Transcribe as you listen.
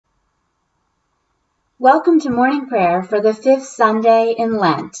Welcome to morning prayer for the fifth Sunday in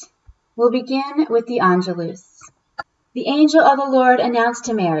Lent. We'll begin with the Angelus. The angel of the Lord announced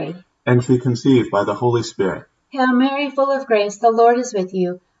to Mary, and she conceived by the Holy Spirit. Hail Mary, full of grace, the Lord is with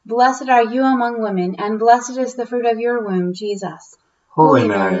you. Blessed are you among women, and blessed is the fruit of your womb, Jesus. Holy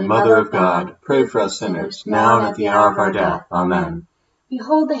Mary, Mother of God, pray for us sinners, now and at the hour of our death. Amen.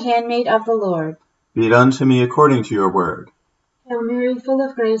 Behold the handmaid of the Lord. Be it unto me according to your word. Hail Mary, full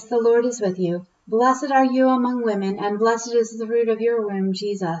of grace, the Lord is with you. Blessed are you among women, and blessed is the fruit of your womb,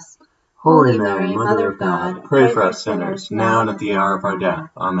 Jesus. Holy Mary, Mother of God, pray for us sinners, now and at the hour of our death.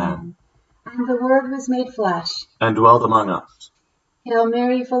 Amen. And the Word was made flesh, and dwelt among us. Hail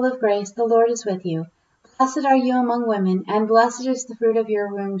Mary, full of grace, the Lord is with you. Blessed are you among women, and blessed is the fruit of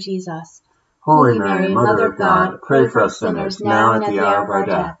your womb, Jesus. Holy Mary, Mother of God, pray for us sinners, now and at the hour of our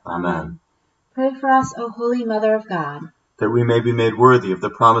death. Amen. Pray for us, O Holy Mother of God, that we may be made worthy of the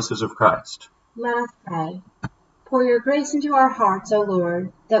promises of Christ. Let us pray. Pour your grace into our hearts, O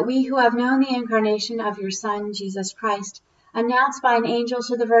Lord, that we who have known the incarnation of your Son, Jesus Christ, announced by an angel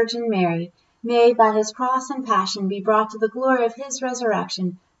to the Virgin Mary, may by his cross and passion be brought to the glory of his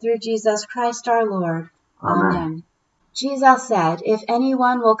resurrection through Jesus Christ our Lord. Amen. Jesus said, If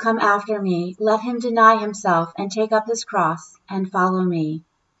anyone will come after me, let him deny himself and take up his cross and follow me.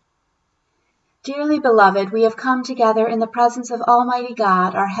 Dearly beloved, we have come together in the presence of Almighty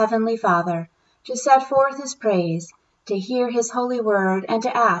God, our Heavenly Father, to set forth his praise, to hear his holy word, and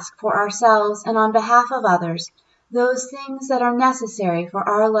to ask for ourselves and on behalf of others those things that are necessary for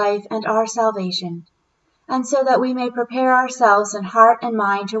our life and our salvation. And so that we may prepare ourselves in heart and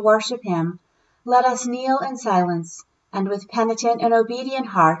mind to worship him, let us kneel in silence, and with penitent and obedient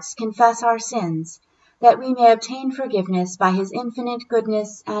hearts confess our sins, that we may obtain forgiveness by his infinite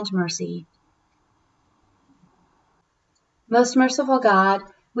goodness and mercy. Most merciful God,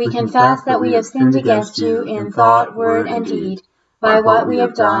 we confess that we have sinned against you in thought, word, and deed, by what we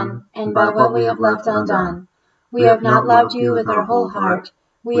have done, and by what we have left undone. We have not loved you with our whole heart.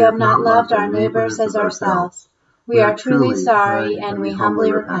 We have not loved our neighbors as ourselves. We are truly sorry, and we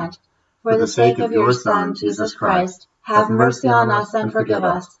humbly repent. For the sake of your Son, Jesus Christ, have mercy on us and forgive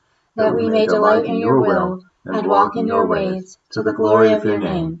us, that we may delight in your will and walk in your ways, to the glory of your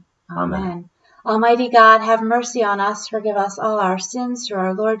name. Amen. Almighty God, have mercy on us, forgive us all our sins through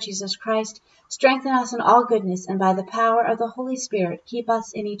our Lord Jesus Christ, strengthen us in all goodness, and by the power of the Holy Spirit keep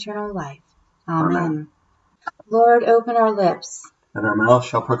us in eternal life. Amen. Lord, open our lips, and our mouth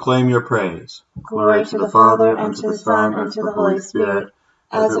shall proclaim your praise. Glory to the Father, and to the Son, and to the Holy Spirit,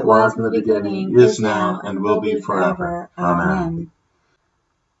 as it was in the beginning, is now, and will be forever. Amen.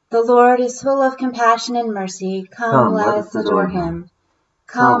 The Lord is full of compassion and mercy. Come, let us adore him.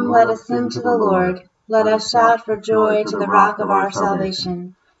 Come, let us sing to the Lord. Let us shout for joy to the rock of our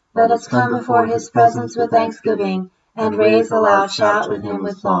salvation. Let us come before his presence with thanksgiving, and raise a loud shout with him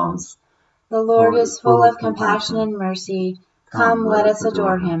with psalms. The Lord is full of compassion and mercy. Come, let us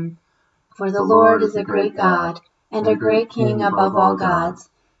adore him. For the Lord is a great God, and a great King above all gods.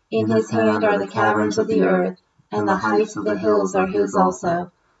 In his hand are the caverns of the earth, and the heights of the hills are his also.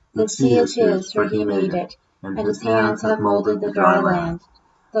 The sea is his, for he made it, and his hands have molded the dry land.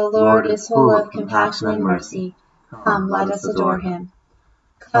 The Lord is full of compassion and mercy. Come, let us adore him.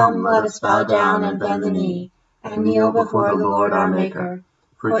 Come, let us bow down and bend the knee, and kneel before the Lord our Maker.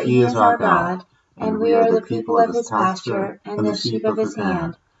 For he is our God, and we are the people of his pasture, and the sheep of his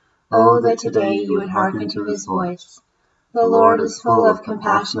hand. Oh, that today you would hearken to his voice. The Lord is full of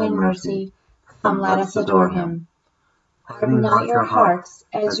compassion and mercy. Come, let us adore him. Harden not your hearts,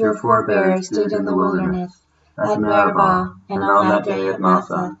 as your forebears did in the wilderness, at Meribah, and on that day at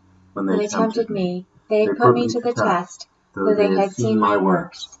Massah. When they tempted me, they put me to the test, though they had seen my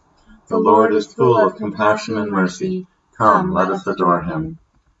works. The Lord is full of compassion and mercy. Come, let us adore him.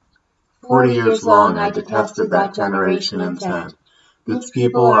 40 years long I detested that generation and said, This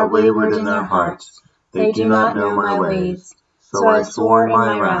people are wayward in their hearts. They do not know my ways. So I swore in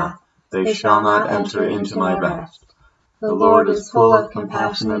my wrath, they shall not enter into my rest. The Lord is full of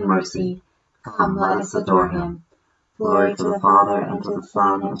compassion and mercy. Come, let us adore him. Glory to the Father, and to the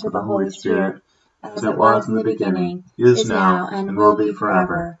Son, and to the Holy Spirit, as it was in the beginning, is now, and will be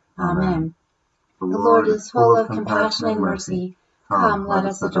forever. Amen. The Lord is full of compassion and mercy. Come, let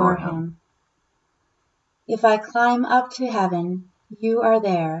us adore him. If I climb up to heaven, you are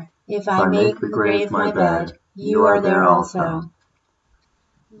there. If I make the grave my bed, you are there also.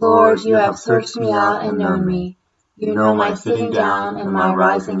 Lord, you have searched me out and known me. You know my sitting down and my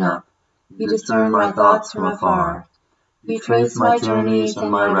rising up. You discern my thoughts from afar. You trace my journeys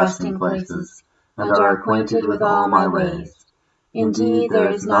and my resting places, and are acquainted with all my ways. Indeed, there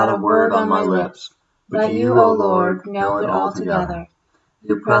is not a word on my lips, But you, O Lord, know it altogether.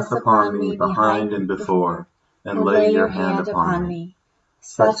 You press upon me behind and before, and lay your hand upon me.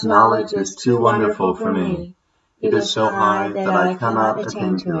 Such knowledge is too wonderful for me. It is so high that I cannot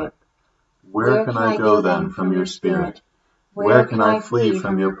attain to it. Where can I go then from your Spirit? Where can I flee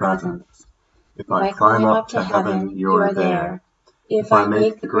from your presence? If I climb up to heaven, you are there. If I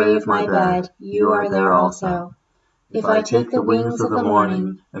make the grave my bed, you are there also. If I take the wings of the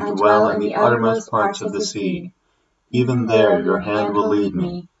morning and dwell in the uttermost parts of the sea, even there your hand will lead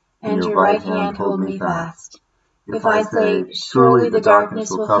me, and your right hand hold me fast. If I say, surely the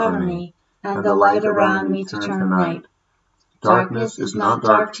darkness will cover me, and the light around me to turn night. Darkness is not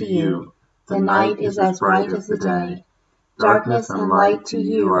dark to you, the night is as bright as the day. Darkness and light to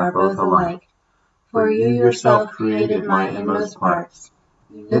you are both alike. For you yourself created my inmost parts.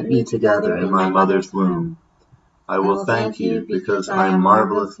 You knit me together in my mother's womb. I will thank you because I am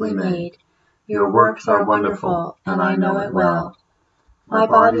marvelously made. Your works are wonderful, and I know it well. My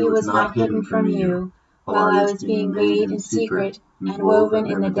body was not hidden from you, while I was being made in secret and woven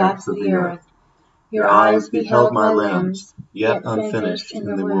in the depths of the earth. Your eyes beheld my limbs, yet unfinished in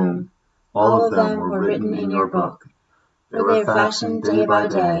the womb. All of them were written in your book. They were fashioned day by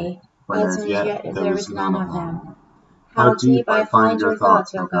day, when as yet there was none of them. How deep I find your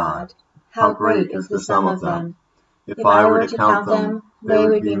thoughts, O God! How great is the sum of them! If I were to count them, they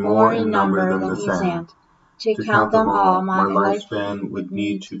would be more in number than the sand. To count them all, my lifespan would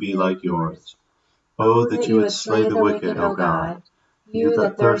need to be like yours. Oh, that you would slay the wicked, O God! You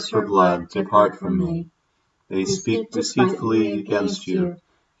that thirst for blood, depart from me. They speak deceitfully against you.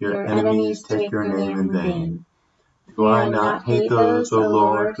 Your enemies take your name in vain. Do I not hate those, O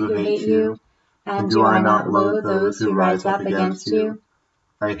Lord, who hate you? And do I not loathe those who rise up against you?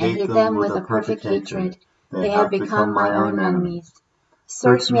 I hate them with a perfect hatred. They have become my own enemies.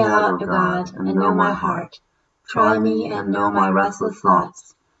 Search me out, O God, and know my heart. Try me and know my restless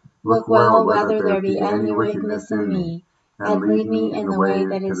thoughts. Look well whether there be any wickedness in me, and lead me in the way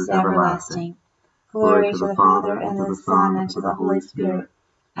that is everlasting. Glory to the Father, and to the Son, and to the Holy Spirit,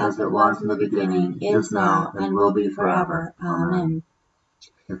 as it was in the beginning, is now, and will be forever. Amen.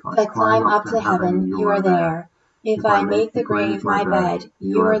 If I climb up to heaven, you are there. If I make the grave my bed,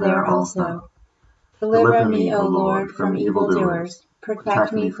 you are there also. Deliver me, O Lord, from evildoers.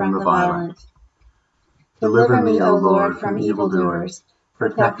 Protect me from the violent. Deliver me, O Lord, from evildoers.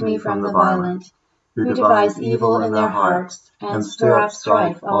 Protect me from the violent, who devise evil in their hearts, and stir up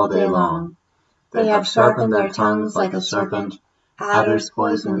strife all day long. They have sharpened their tongues like a serpent. Adder's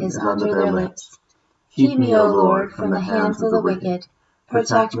poison is under their lips. Keep me, O Lord, from the hands of the wicked.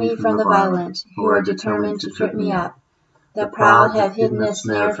 Protect me from the violent, who are determined to trip me up. The proud have hidden a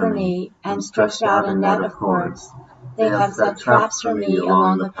snare for me, and stretched out a net of cords. They have set traps for me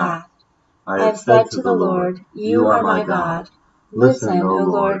along the path. I have said to the Lord, you are my God. Listen, O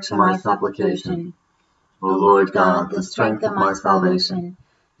Lord, to my supplication. O Lord God, the strength of my salvation,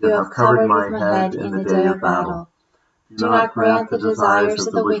 you have covered my head in the day of battle. Do not grant the desires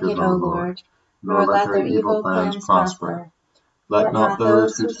of the wicked, O Lord, nor let their evil plans prosper. Let not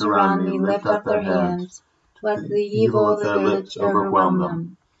those who surround me lift up their hands. Let the evil of their lips overwhelm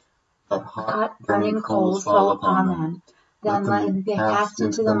them. Let hot, burning coals fall upon them. Then let them be cast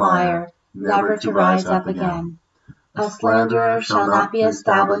into the mire, never to rise up again. A slanderer shall not be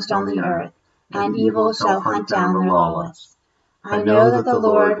established on the earth, and evil shall hunt down the lawless. I know that the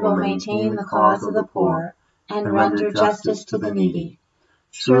Lord will maintain the cause of the poor, and render justice to the needy.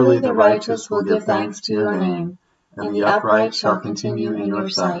 Surely the righteous will give thanks to your name, and the upright shall continue in your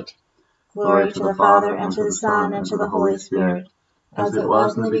sight. Glory to the Father, and to the Son, and to the Holy Spirit, as it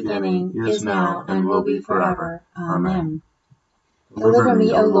was in the beginning, is now, and will be forever. Amen. Deliver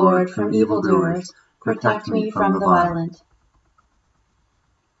me, O Lord, from evildoers. Protect me from the violent.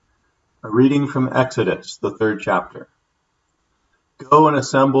 A reading from Exodus, the 3rd chapter. Go and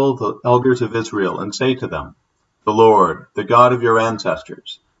assemble the elders of Israel, and say to them, the Lord, the God of your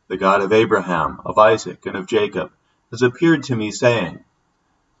ancestors, the God of Abraham, of Isaac, and of Jacob, has appeared to me, saying,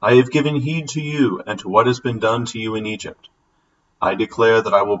 I have given heed to you and to what has been done to you in Egypt. I declare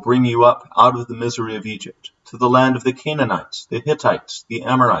that I will bring you up out of the misery of Egypt, to the land of the Canaanites, the Hittites, the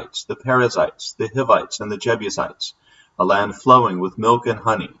Amorites, the Perizzites, the Hivites, and the Jebusites, a land flowing with milk and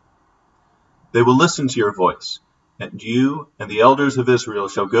honey. They will listen to your voice, and you and the elders of Israel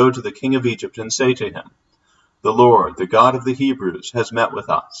shall go to the king of Egypt and say to him, the Lord, the God of the Hebrews, has met with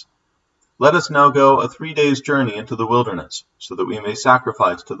us. Let us now go a 3 days' journey into the wilderness, so that we may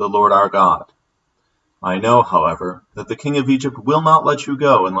sacrifice to the Lord our God. I know, however, that the king of Egypt will not let you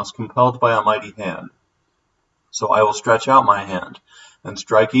go unless compelled by a mighty hand. So I will stretch out my hand, and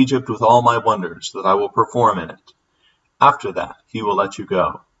strike Egypt with all my wonders that I will perform in it. After that he will let you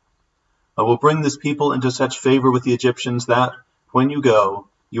go. I will bring this people into such favor with the Egyptians that, when you go,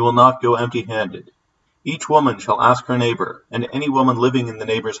 you will not go empty-handed. Each woman shall ask her neighbor, and any woman living in the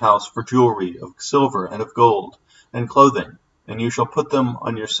neighbor's house, for jewelry of silver and of gold, and clothing, and you shall put them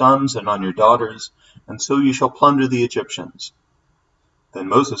on your sons and on your daughters, and so you shall plunder the Egyptians. Then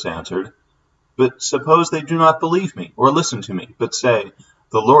Moses answered, But suppose they do not believe me, or listen to me, but say,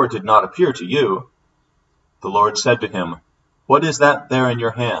 The Lord did not appear to you. The Lord said to him, What is that there in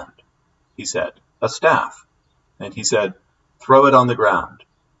your hand? He said, A staff. And he said, Throw it on the ground.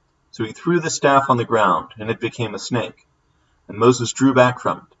 So he threw the staff on the ground, and it became a snake. And Moses drew back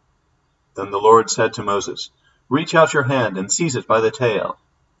from it. Then the Lord said to Moses, Reach out your hand and seize it by the tail.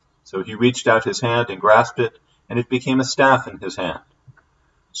 So he reached out his hand and grasped it, and it became a staff in his hand,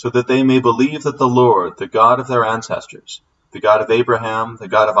 so that they may believe that the Lord, the God of their ancestors, the God of Abraham, the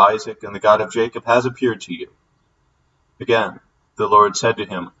God of Isaac, and the God of Jacob, has appeared to you. Again, the Lord said to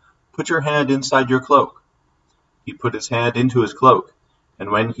him, Put your hand inside your cloak. He put his hand into his cloak, and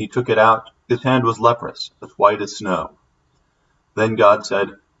when he took it out, his hand was leprous, as white as snow. Then God said,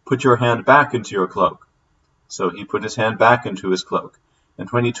 Put your hand back into your cloak. So he put his hand back into his cloak, and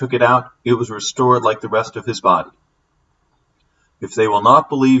when he took it out, it was restored like the rest of his body. If they will not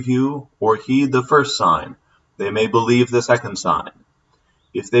believe you, or heed the first sign, they may believe the second sign.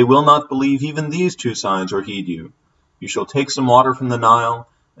 If they will not believe even these two signs or heed you, you shall take some water from the Nile,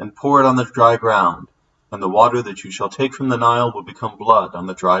 and pour it on the dry ground, and the water that you shall take from the Nile will become blood on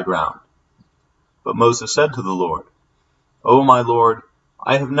the dry ground. But Moses said to the Lord, O my Lord,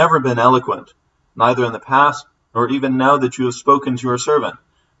 I have never been eloquent, neither in the past, nor even now that you have spoken to your servant,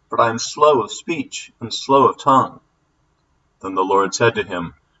 but I am slow of speech and slow of tongue. Then the Lord said to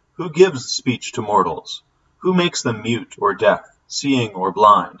him, Who gives speech to mortals? Who makes them mute or deaf, seeing or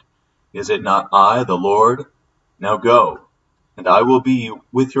blind? Is it not I, the Lord? Now go, and I will be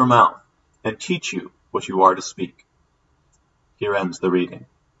with your mouth, and teach you what you are to speak. Here ends the reading.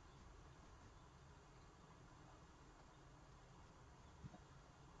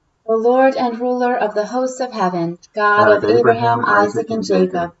 O Lord and ruler of the hosts of heaven, God of Abraham, Isaac, and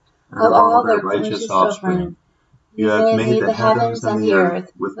Jacob, of all their righteous offspring, you have made the heavens and the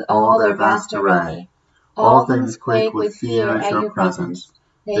earth with all their vast array. All things quake with fear at your presence.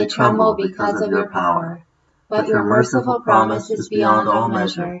 They tremble because of your power. But your merciful promise is beyond all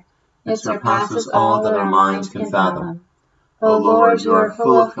measure. It surpasses all that our minds can fathom. O Lord, you are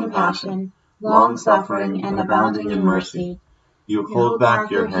full of compassion, long-suffering, and abounding in mercy. You hold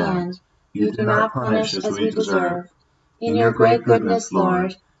back your hand. You do not punish as we deserve. In your great goodness,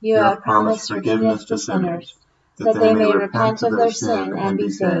 Lord, you have promised forgiveness to sinners, that they may repent of their sin and be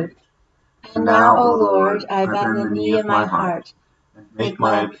saved. And now, O Lord, I bend the knee of my heart, and make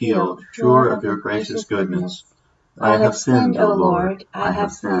my appeal sure of your gracious goodness. I have sinned, O Lord, I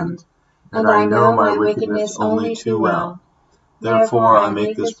have sinned, and I know my wickedness only too well. Therefore I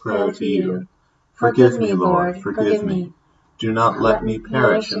make this prayer to you. Forgive me, Lord, forgive me. Do not let me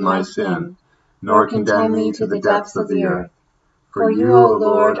perish in my sin, nor condemn me to the depths of the earth. For you, O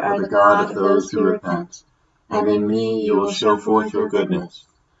Lord, are the God of those who repent, and in me you will show forth your goodness.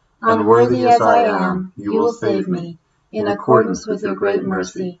 Unworthy as I am, you will save me, in accordance with your great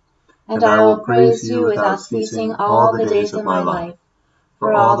mercy. And I will praise you without ceasing all the days of my life.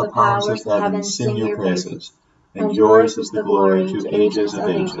 For all the powers of heaven sing your praises, and yours is the glory to ages of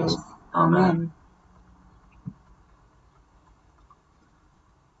ages. Amen.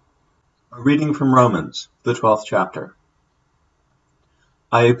 A reading from Romans, the 12th chapter.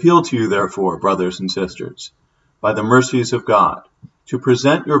 I appeal to you, therefore, brothers and sisters, by the mercies of God, to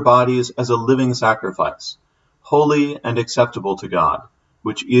present your bodies as a living sacrifice, holy and acceptable to God,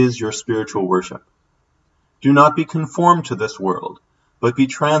 which is your spiritual worship. Do not be conformed to this world, but be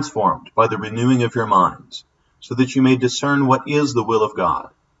transformed by the renewing of your minds, so that you may discern what is the will of God,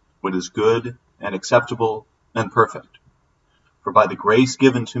 what is good and acceptable and perfect. For by the grace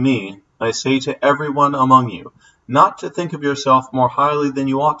given to me, I say to everyone among you, not to think of yourself more highly than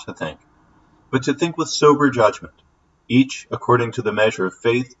you ought to think, but to think with sober judgment, each according to the measure of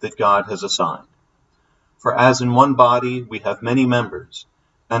faith that God has assigned. For as in one body we have many members,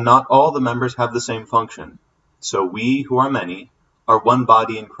 and not all the members have the same function, so we, who are many, are one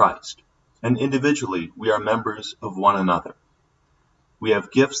body in Christ, and individually we are members of one another. We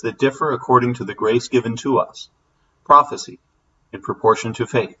have gifts that differ according to the grace given to us: prophecy, in proportion to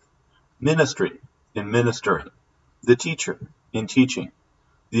faith; ministry, in ministering; the teacher, in teaching;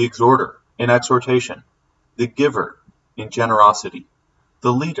 the exhorter, in exhortation; the giver, in generosity;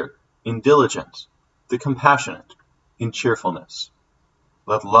 the leader, in diligence; the compassionate, in cheerfulness.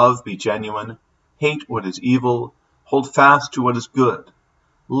 Let love be genuine. Hate what is evil. Hold fast to what is good.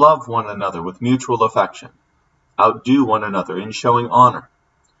 Love one another with mutual affection. Outdo one another in showing honor.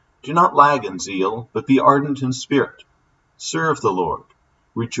 Do not lag in zeal, but be ardent in spirit. Serve the Lord.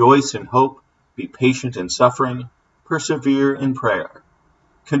 Rejoice in hope. Be patient in suffering. Persevere in prayer.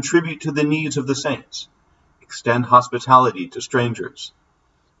 Contribute to the needs of the saints. Extend hospitality to strangers.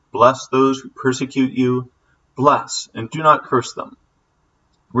 Bless those who persecute you. Bless and do not curse them.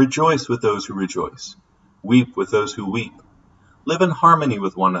 Rejoice with those who rejoice. Weep with those who weep. Live in harmony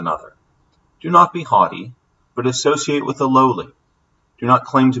with one another. Do not be haughty, but associate with the lowly. Do not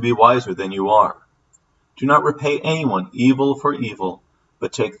claim to be wiser than you are. Do not repay anyone evil for evil,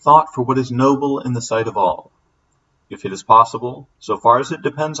 but take thought for what is noble in the sight of all. If it is possible, so far as it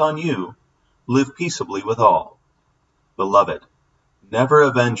depends on you, live peaceably with all. Beloved, never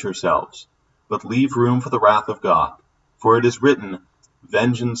avenge yourselves, but leave room for the wrath of God. For it is written,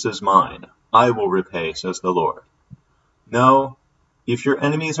 "Vengeance is mine, I will repay," says the Lord. No, if your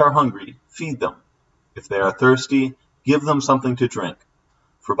enemies are hungry, feed them. If they are thirsty, give them something to drink.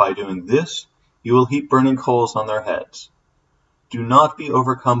 For by doing this, you will heap burning coals on their heads. Do not be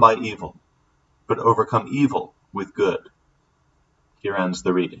overcome by evil, but overcome evil with good. Here ends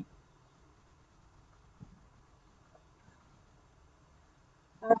the reading.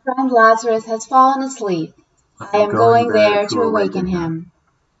 Our friend Lazarus has fallen asleep. I am going there to awaken him.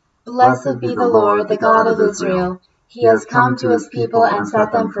 Blessed be the Lord, the God of Israel. He has come to his people and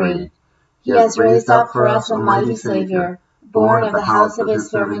set them free. He has raised up for us a mighty Savior, born of the house of his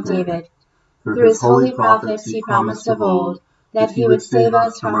servant David. Through his holy prophets he promised of old that he would save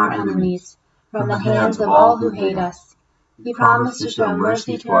us from our enemies, from the hands of all who hate us. He promised to show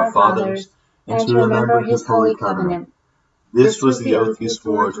mercy to our fathers and to remember his holy covenant. This was the oath he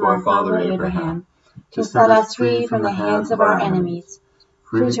swore to our father Abraham, to set us free from the hands of our enemies,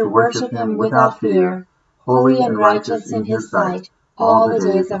 free to worship him without fear, holy and righteous in his sight all the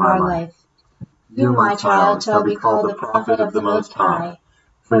days of our life. You, my child, shall be called the prophet of the Most High,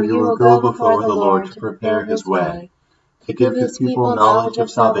 for you will go before the Lord to prepare his way, to give his people knowledge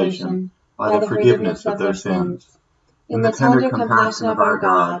of salvation by the forgiveness of their sins. In the tender compassion of our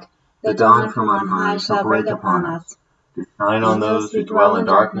God, the dawn from on high shall break upon us, To shine on those who dwell in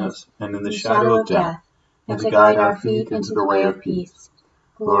darkness and in the shadow of death, and to guide our feet into the way of peace.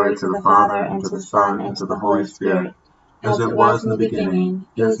 Glory to the Father, and to the Son, and to the Holy Spirit, as it was in the beginning,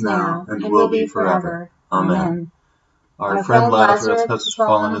 is now, and will be forever. Amen. Our friend Lazarus has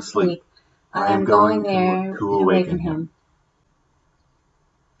fallen asleep. I am going there to awaken him.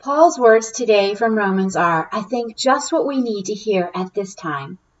 Paul's words today from Romans are, I think, just what we need to hear at this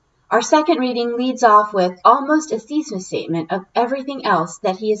time. Our second reading leads off with almost a thesis statement of everything else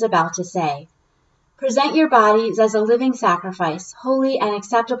that he is about to say. Present your bodies as a living sacrifice, holy and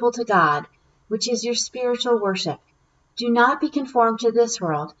acceptable to God, which is your spiritual worship. Do not be conformed to this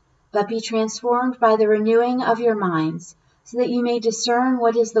world, but be transformed by the renewing of your minds, so that you may discern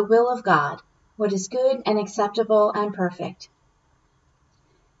what is the will of God, what is good and acceptable and perfect.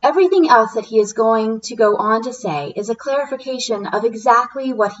 Everything else that he is going to go on to say is a clarification of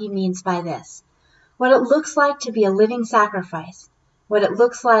exactly what he means by this, what it looks like to be a living sacrifice, what it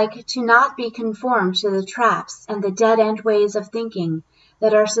looks like to not be conformed to the traps and the dead-end ways of thinking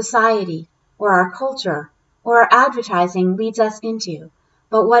that our society or our culture or our advertising leads us into,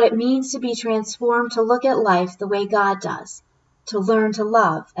 but what it means to be transformed to look at life the way God does, to learn to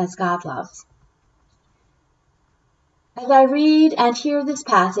love as God loves. As I read and hear this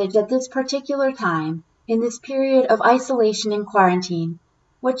passage at this particular time, in this period of isolation and quarantine,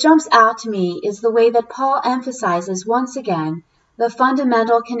 what jumps out to me is the way that Paul emphasizes once again the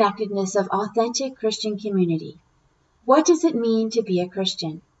fundamental connectedness of authentic Christian community. What does it mean to be a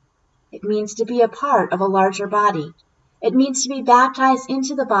Christian? It means to be a part of a larger body. It means to be baptized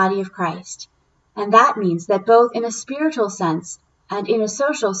into the body of Christ. And that means that both in a spiritual sense and in a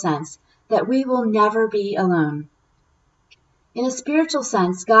social sense, that we will never be alone. In a spiritual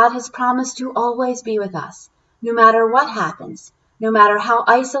sense, God has promised to always be with us, no matter what happens, no matter how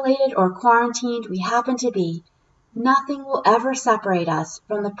isolated or quarantined we happen to be. Nothing will ever separate us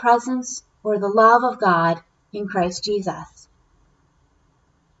from the presence or the love of God in Christ Jesus.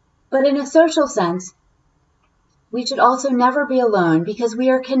 But in a social sense, we should also never be alone because we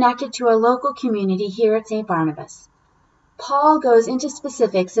are connected to a local community here at St. Barnabas. Paul goes into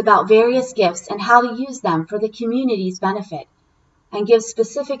specifics about various gifts and how to use them for the community's benefit, and gives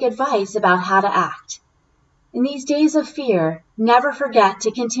specific advice about how to act. In these days of fear, never forget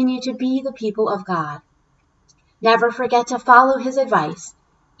to continue to be the people of God. Never forget to follow his advice,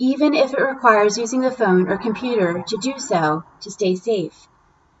 even if it requires using the phone or computer to do so to stay safe.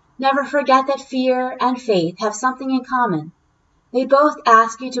 Never forget that fear and faith have something in common. They both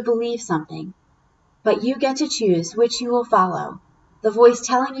ask you to believe something, but you get to choose which you will follow, the voice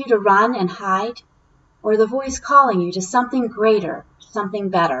telling you to run and hide, or the voice calling you to something greater, something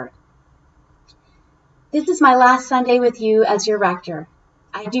better. This is my last Sunday with you as your rector.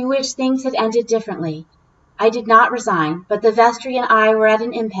 I do wish things had ended differently. I did not resign, but the vestry and I were at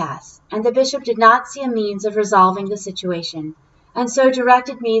an impasse, and the bishop did not see a means of resolving the situation, and so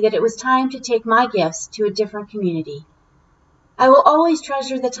directed me that it was time to take my gifts to a different community. I will always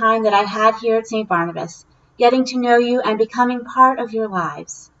treasure the time that I had here at St. Barnabas, getting to know you and becoming part of your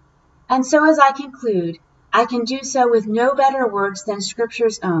lives. And so as I conclude, I can do so with no better words than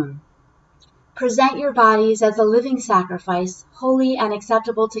Scripture's own. Present your bodies as a living sacrifice, holy and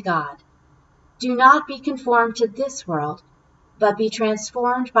acceptable to God. Do not be conformed to this world, but be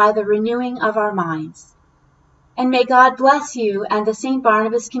transformed by the renewing of our minds. And may God bless you and the St.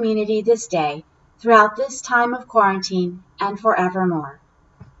 Barnabas community this day, throughout this time of quarantine, and forevermore.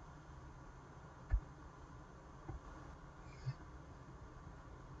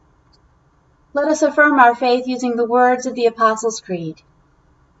 Let us affirm our faith using the words of the Apostles' Creed.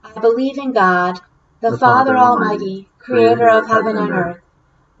 I believe in God, the Father Almighty, creator of heaven and earth.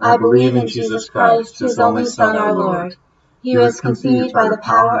 I believe in Jesus Christ, his only Son, our Lord. He was conceived by the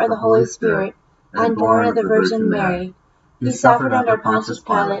power of the Holy Spirit and born of the Virgin Mary. He suffered under Pontius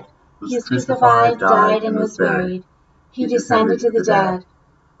Pilate. He was crucified, died, and was buried. He descended to the dead.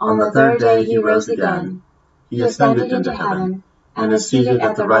 On the third day he rose again. He ascended into heaven and is seated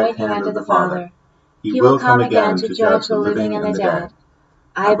at the right hand of the Father. He will come again to judge the living and the dead.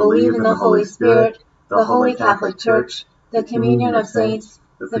 I believe in the Holy Spirit, the Holy Catholic Church, the communion of saints,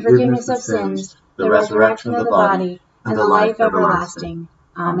 the forgiveness of sins, the resurrection of the body, and the life everlasting.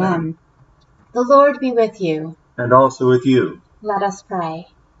 Amen. The Lord be with you. And also with you. Let us pray.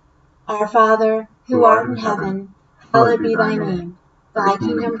 Our Father, who art in heaven, hallowed be thy name. Thy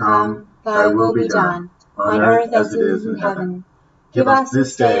kingdom come, thy will be done, on earth as it is in heaven. Give us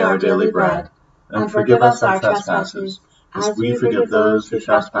this day our daily bread, and forgive us our trespasses, as we forgive those who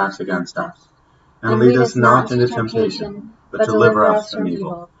trespass against us. And lead us not into temptation, but deliver us from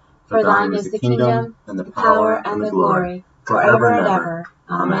evil. For thine is the kingdom, and the power, and the glory, forever and ever.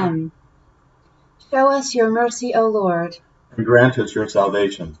 Amen. Show us your mercy, O Lord, and grant us your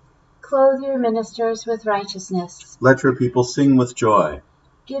salvation. Clothe your ministers with righteousness. Let your people sing with joy.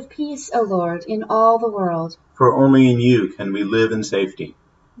 Give peace, O Lord, in all the world. For only in you can we live in safety.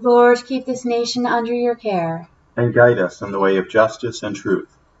 Lord, keep this nation under your care. And guide us in the way of justice and truth.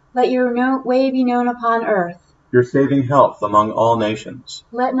 Let your way be known upon earth. Your saving health among all nations.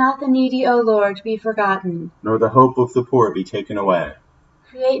 Let not the needy, O Lord, be forgotten. Nor the hope of the poor be taken away.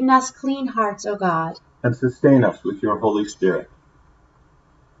 Create in us clean hearts, O God. And sustain us with your Holy Spirit.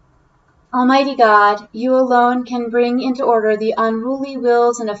 Almighty God, you alone can bring into order the unruly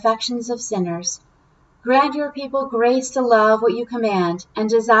wills and affections of sinners. Grant your people grace to love what you command and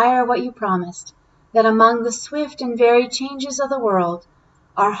desire what you promised, that among the swift and varied changes of the world,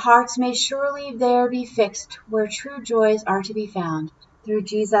 our hearts may surely there be fixed where true joys are to be found. Through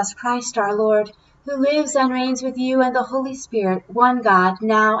Jesus Christ our Lord, who lives and reigns with you and the Holy Spirit, one God,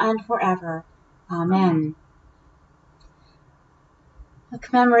 now and forever. Amen. A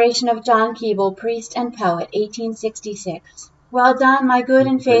commemoration of John Keble, priest and poet, 1866. Well done, my good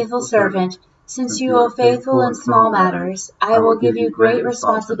and faithful servant. Since you are faithful in small matters, I will give you great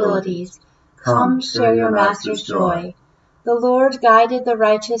responsibilities. Come, share your master's joy. The Lord guided the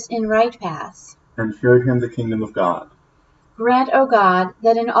righteous in right paths, and showed him the kingdom of God. Grant, O God,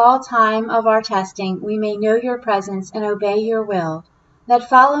 that in all time of our testing we may know your presence and obey your will, that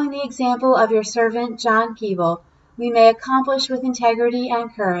following the example of your servant John Keble, we may accomplish with integrity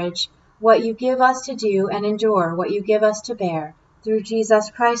and courage what you give us to do and endure what you give us to bear, through Jesus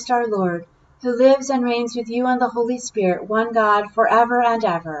Christ our Lord, who lives and reigns with you and the Holy Spirit, one God, forever and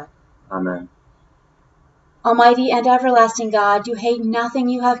ever. Amen. Almighty and everlasting God, you hate nothing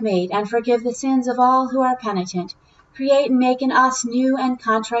you have made, and forgive the sins of all who are penitent. Create and make in us new and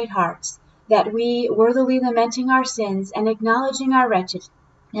contrite hearts, that we, worthily lamenting our sins and acknowledging our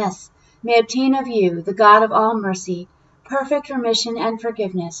wretchedness, may obtain of you, the God of all mercy, perfect remission and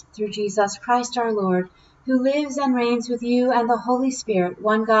forgiveness, through Jesus Christ our Lord, who lives and reigns with you and the Holy Spirit,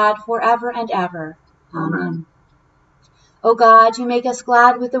 one God, forever and ever. Amen. O God, you make us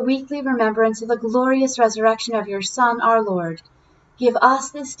glad with the weekly remembrance of the glorious resurrection of your Son, our Lord. Give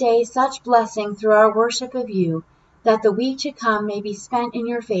us this day such blessing through our worship of you, that the week to come may be spent in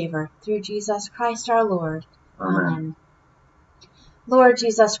your favor, through Jesus Christ our Lord. Amen. Lord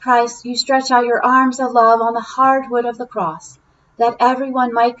Jesus Christ, you stretch out your arms of love on the hard wood of the cross. that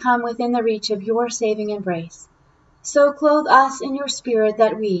everyone might come within the reach of your saving embrace. So clothe us in your Spirit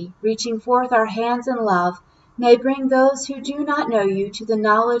that we, reaching forth our hands in love, may bring those who do not know you to the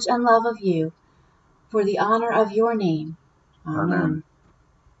knowledge and love of you, for the honor of your name. Amen.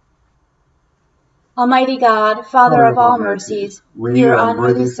 Almighty God, Father of all mercies, we, your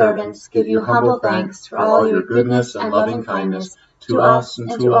unworthy servants, give you humble thanks for all your goodness and loving kindness to us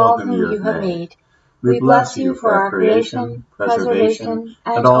and to all whom you have made. We bless you for our creation, preservation,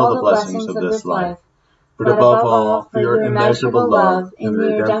 and all the blessings of this life, but above all for your immeasurable love in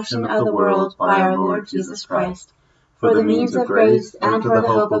the redemption of the world by our Lord Jesus Christ, for the means of grace and for the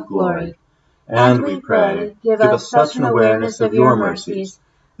hope of glory. And we pray, give us such an awareness of your mercies,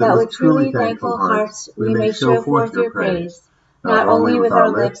 that with truly thankful hearts we may show forth your praise, not only with our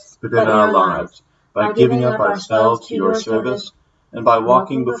lips, but in our lives, by giving up ourselves to your service, and by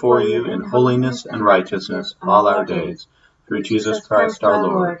walking before you in holiness and righteousness all our days, through Jesus Christ our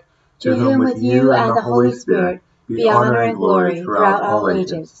Lord, to whom with you and the Holy Spirit be honor and glory throughout all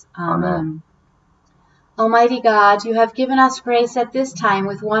ages. Amen. Almighty God, you have given us grace at this time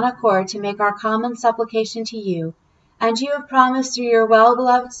with one accord to make our common supplication to you, and you have promised through your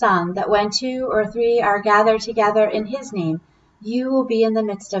well-beloved Son that when 2 or 3 are gathered together in his name, you will be in the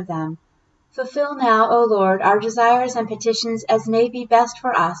midst of them. Fulfill now, O Lord, our desires and petitions as may be best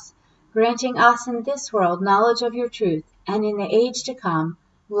for us, granting us in this world knowledge of your truth, and in the age to come,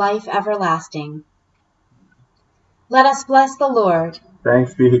 life everlasting. Let us bless the Lord.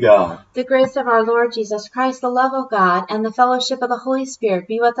 Thanks be to God. The grace of our Lord Jesus Christ, the love of God, and the fellowship of the Holy Spirit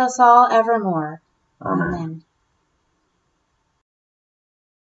be with us all evermore. Amen. Amen.